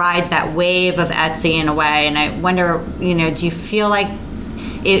almost like rides that wave of Etsy in a way. And I wonder, do you feel like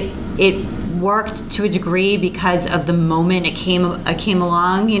it worked to a degree because of the moment it came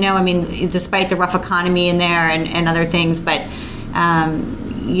along? Despite the rough economy in there and other things, but I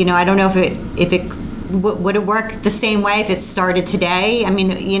don't know if it would it work the same way if it started today. I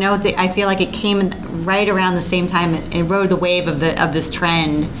mean, I feel like it came right around the same time. It rode the wave of this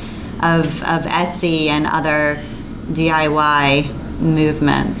trend of Etsy and other DIY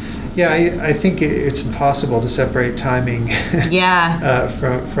movements. Yeah, I think it's impossible to separate timing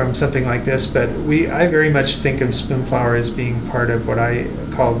from something like this, but I very much think of Spoonflower as being part of what I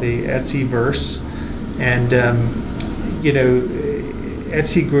call the Etsy verse. And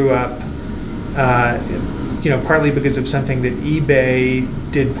Etsy grew up partly because of something that eBay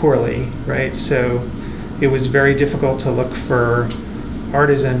did poorly, right? So it was very difficult to look for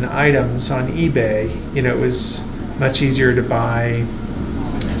artisan items on eBay. It was much easier to buy,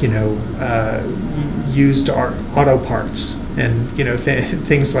 used auto parts and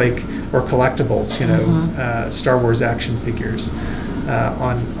things like, or collectibles, Star Wars action figures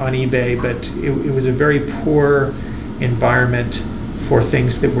on eBay. But it was a very poor environment for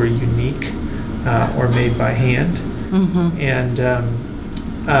things that were unique or made by hand. And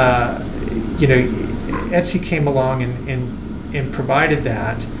Etsy came along and provided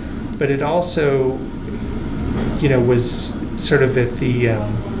that, but it also was sort of at the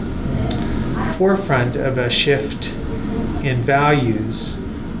forefront of a shift in values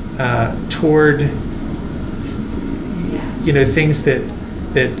toward things that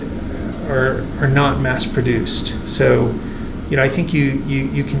are not mass produced. So I think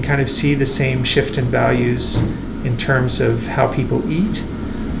you can kind of see the same shift in values in terms of how people eat,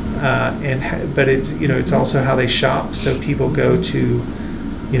 but it's also how they shop. So people go to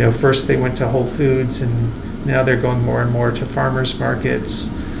first they went to Whole Foods, and now they're going more and more to farmers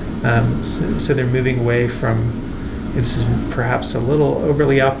markets. So they're moving away from, this is perhaps a little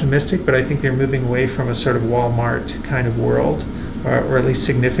overly optimistic, but I think they're moving away from a sort of Walmart kind of world, or at least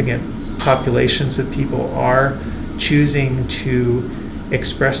significant populations of people are choosing to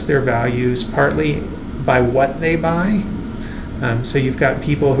express their values partly by what they buy. So you've got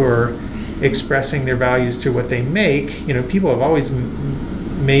people who are expressing their values through what they make. People have always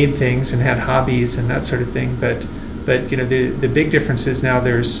made things and had hobbies and that sort of thing, but the big difference is now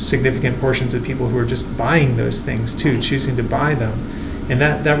there's significant portions of people who are just buying those things too, choosing to buy them, and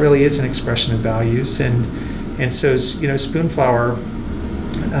that really is an expression of values. And so Spoonflower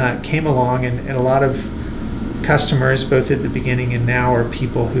came along, and a lot of customers, both at the beginning and now, are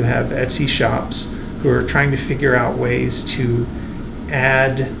people who have Etsy shops who are trying to figure out ways to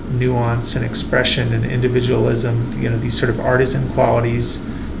add nuance and expression and individualism, these sort of artisan qualities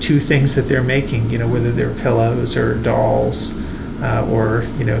to things that they're making, whether they're pillows or dolls, or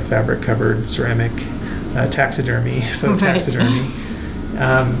fabric covered ceramic taxidermy, photo taxidermy.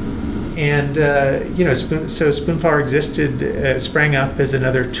 So Spoonflower sprang up as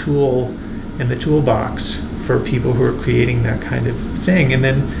another tool in the toolbox for people who are creating that kind of thing. And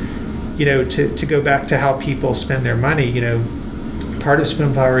then to go back to how people spend their money, part of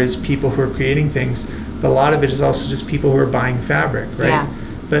Spoonflower is people who are creating things, but a lot of it is also just people who are buying fabric, right? Yeah.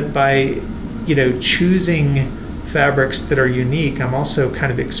 But by choosing fabrics that are unique, I'm also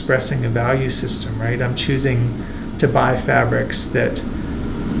kind of expressing a value system, right? I'm choosing to buy fabrics that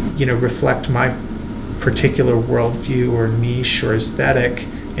reflect my particular worldview or niche or aesthetic,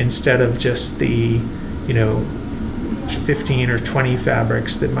 instead of just the 15 or 20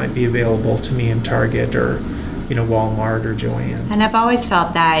 fabrics that might be available to me in Target or Walmart or Joann. And I've always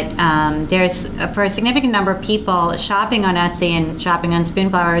felt that there's, for a significant number of people, shopping on Etsy and shopping on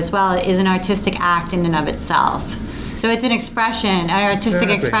Spoonflower as well is an artistic act in and of itself. So it's an artistic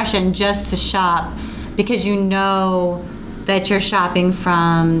expression just to shop, because that you're shopping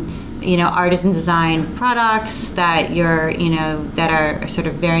from artisan design products that that are sort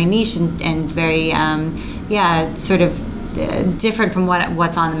of very niche and very sort of different from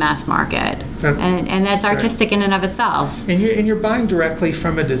what's on the mass market, and that's artistic in and of itself. And you're buying directly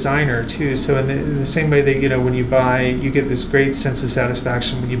from a designer too. So in the same way that when you buy, you get this great sense of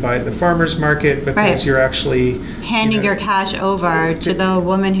satisfaction when you buy at the farmers market, because you're actually handing your cash over to the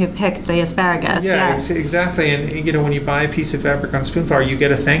woman who picked the asparagus. Yeah, exactly. And when you buy a piece of fabric on Spoonflower, you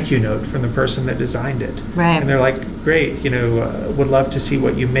get a thank you note from the person that designed it. Right. And they're like, great, would love to see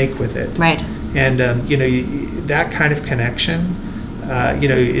what you make with it. Right. And that kind of connection,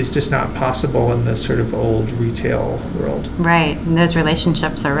 is just not possible in the sort of old retail world. Right, and those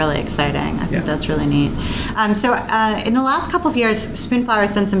relationships are really exciting. I think that's really neat. So in the last couple of years, Spoonflower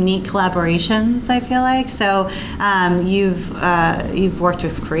has done some neat collaborations, I feel like. So you've worked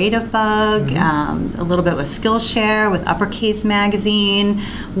with Creative Bug, a little bit with Skillshare, with Uppercase Magazine,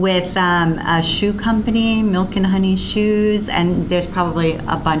 with a shoe company, Milk and Honey Shoes, and there's probably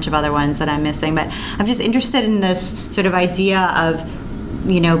a bunch of other ones that I'm missing. But I'm just interested in this sort of idea of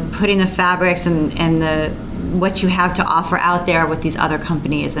putting the fabrics and what you have to offer out there with these other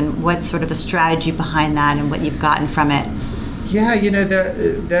companies, and what's sort of the strategy behind that and what you've gotten from it. Yeah,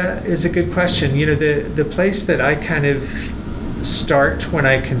 that is a good question. The place that I kind of start when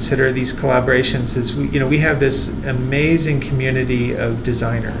I consider these collaborations is we have this amazing community of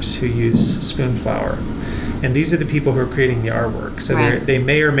designers who use Spoonflower. And these are the people who are creating the artwork. So they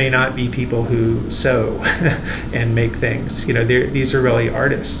may or may not be people who sew and make things. These are really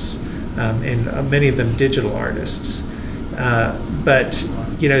artists and many of them digital artists. But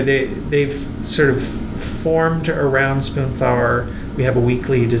they've sort of formed around Spoonflower. We have a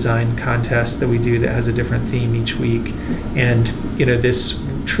weekly design contest that we do that has a different theme each week, and this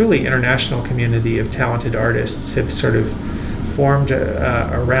truly international community of talented artists have sort of formed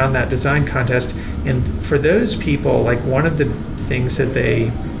around that design contest. And for those people, like, one of the things that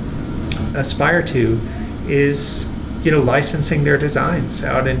they aspire to is licensing their designs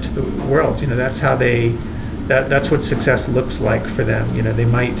out into the world. That's how that's what success looks like for them. They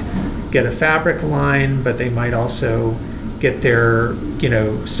might get a fabric line, but they might also get their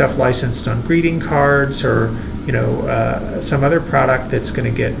stuff licensed on greeting cards, or some other product that's going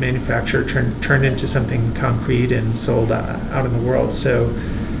to get manufactured, turned into something concrete and sold out in the world. So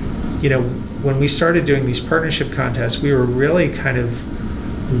when we started doing these partnership contests, we were really kind of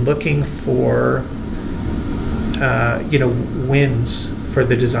looking for wins for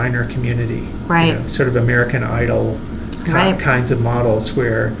the designer community, right? Sort of American Idol kinds of models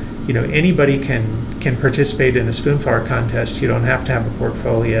where anybody can participate in a Spoonflower contest. You don't have to have a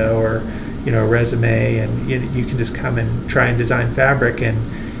portfolio or a resume, and you can just come and try and design fabric.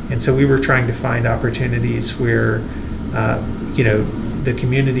 And so we were trying to find opportunities where the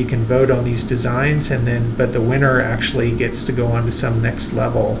community can vote on these designs, but the winner actually gets to go on to some next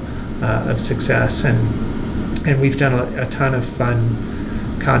level of success. And we've done a ton of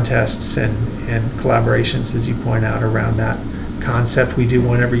fun contests and collaborations, as you point out, around that concept. We do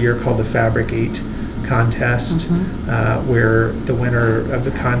one every year called the Fabric 8 contest, where the winner of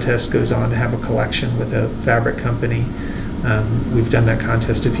the contest goes on to have a collection with a fabric company. We've done that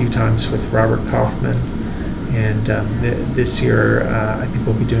contest a few times with Robert Kaufman, and this year I think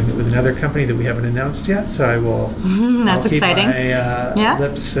we'll be doing it with another company that we haven't announced yet, so I'll keep exciting. My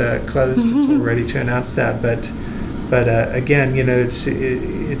lips closed until we're ready to announce that. But again,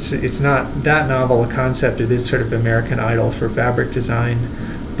 it's not that novel a concept. It is sort of American Idol for fabric design,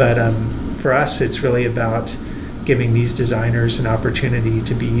 but for us, it's really about giving these designers an opportunity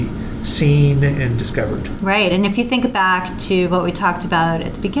to be seen and discovered. Right. And if you think back to what we talked about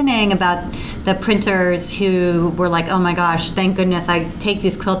at the beginning about the printers who were like, oh my gosh, thank goodness I take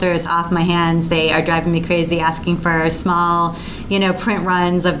these quilters off my hands. They are driving me crazy asking for small, print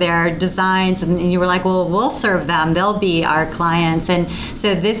runs of their designs. And you were like, well, we'll serve them. They'll be our clients. And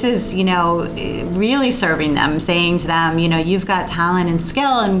so this is, really serving them, saying to them, you've got talent and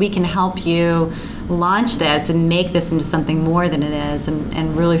skill, and we can help you launch this and make this into something more than it is,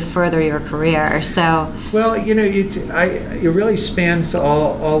 and really further your career. So, well, it really spans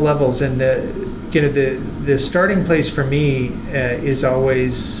all levels, and the starting place for me is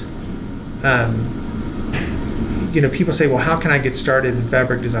always, people say, well, how can I get started in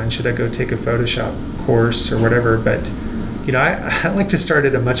fabric design? Should I go take a Photoshop course or whatever? But I like to start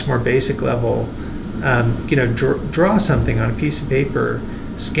at a much more basic level. Draw something on a piece of paper,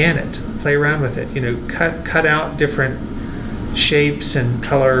 scan it, play around with it, cut out different shapes and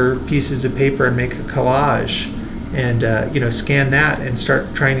color pieces of paper and make a collage, and scan that and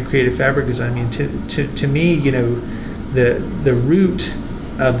start trying to create a fabric design. I mean, to me, the root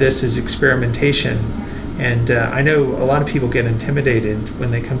of this is experimentation. And I know a lot of people get intimidated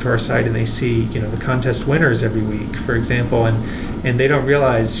when they come to our site and they see the contest winners every week, for example, and they don't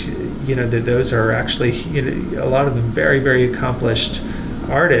realize that those are actually a lot of them very, very accomplished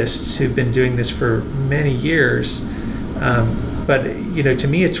artists who've been doing this for many years. But to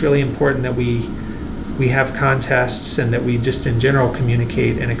me, it's really important that we have contests and that we just in general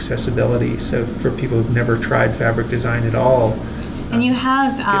communicate and accessibility. So for people who've never tried fabric design at all, and you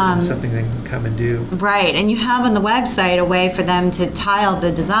have give them something they can come and do. Right, and you have on the website a way for them to tile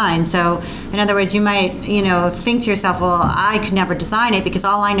the design. So, in other words, you might, think to yourself, well, I could never design it because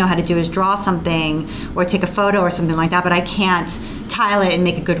all I know how to do is draw something or take a photo or something like that, but I can't tile it and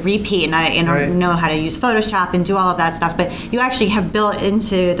make a good repeat, and I know how to use Photoshop and do all of that stuff. But you actually have built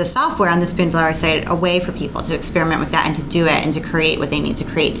into the software on the Spoonflower site a way for people to experiment with that and to do it and to create what they need to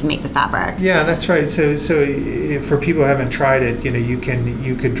create to make the fabric. Yeah, that's right. So if, for people who haven't tried it, you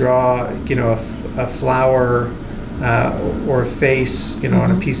could draw a flower or a face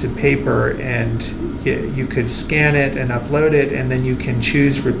on a piece of paper, and you could scan it and upload it, and then you can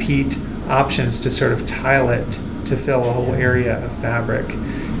choose repeat options to sort of tile it to fill a whole area of fabric.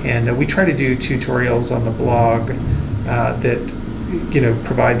 And we try to do tutorials on the blog that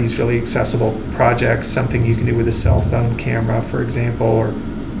provide these really accessible projects, something you can do with a cell phone camera, for example, or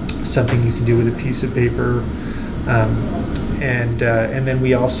something you can do with a piece of paper. And then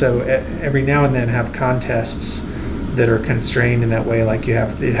we also every now and then have contests that are constrained in that way, like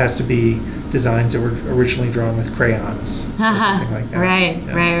it has to be designs that were originally drawn with crayons or something like that.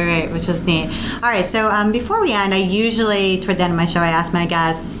 Right, which is neat. All right, so before we end, I usually, toward the end of my show, I ask my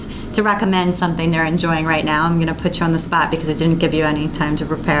guests to recommend something they're enjoying right now. I'm going to put you on the spot because I didn't give you any time to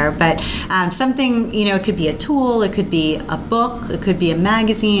prepare, but something, it could be a tool, it could be a book, it could be a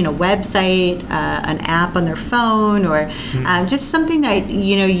magazine, a website, an app on their phone, or just something that,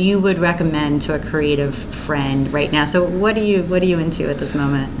 you would recommend to a creative friend right now. So what are you into at this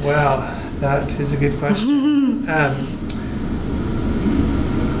moment? Well, that is a good question.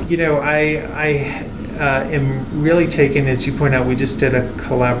 I am really taken, as you point out, we just did a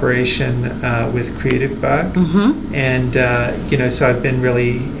collaboration with Creative Bug. And, so I've been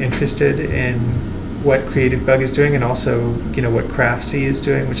really interested in what Creative Bug is doing, and also, what Craftsy is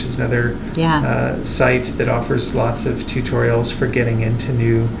doing, which is another site that offers lots of tutorials for getting into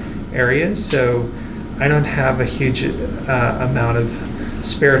new areas. So I don't have a huge amount of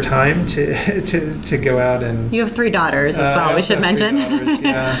spare time to go out and... You have 3 daughters as well, we should mention. 3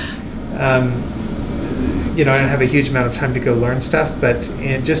 daughters, I don't have a huge amount of time to go learn stuff, but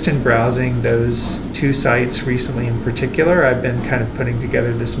just in browsing those 2 sites recently in particular, I've been kind of putting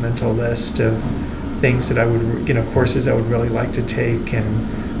together this mental list of things that I would, courses I would really like to take, and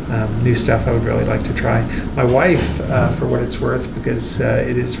new stuff I would really like to try. My wife, for what it's worth, because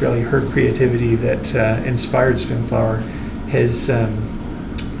it is really her creativity that inspired Spoonflower, has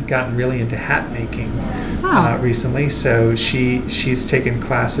gotten really into hat making recently. So she's taken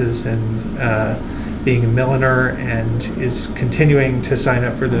classes and being a milliner, and is continuing to sign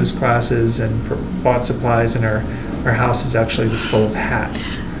up for those classes, and bought supplies, and our house is actually full of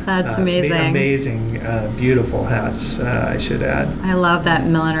hats. That's amazing. Amazing, beautiful hats, I should add. I love that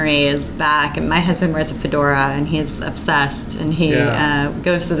millinery is back. And my husband wears a fedora, and he's obsessed. And he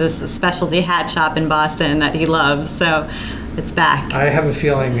goes to this specialty hat shop in Boston that he loves. So it's back. I have a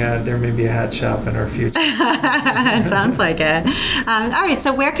feeling there may be a hat shop in our future. It sounds like it. All right,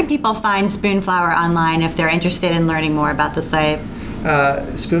 so where can people find Spoonflower online if they're interested in learning more about the site?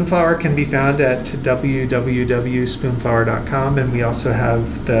 Spoonflower can be found at www.spoonflower.com, and we also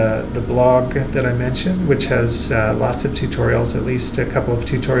have the blog that I mentioned, which has lots of tutorials, at least a couple of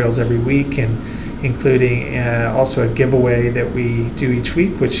tutorials every week, and including also a giveaway that we do each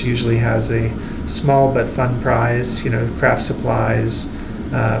week, which usually has a small but fun prize, craft supplies,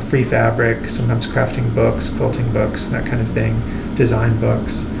 free fabric, sometimes crafting books, quilting books, that kind of thing, design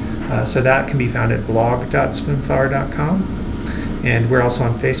books. So that can be found at blog.spoonflower.com. And we're also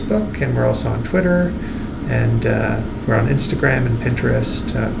on Facebook, and we're also on Twitter, and we're on Instagram and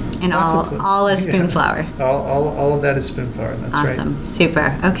Pinterest. And all is Spoonflower. All of that is Spoonflower. That's right. Awesome.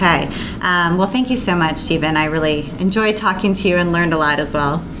 Super. Okay. Well, thank you so much, Stephen. I really enjoyed talking to you and learned a lot as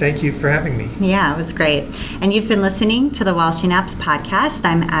well. Thank you for having me. Yeah, it was great. And you've been listening to the Washing Apps podcast.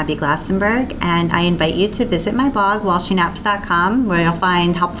 I'm Abby Glassenberg, and I invite you to visit my blog, washingapps.com, where you'll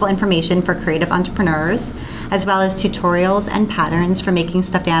find helpful information for creative entrepreneurs, as well as tutorials and patterns for making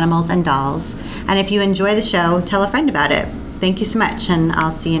stuffed animals and dolls. And if you enjoy the show, tell a friend about it. Thank you so much, and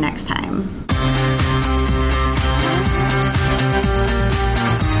I'll see you next time.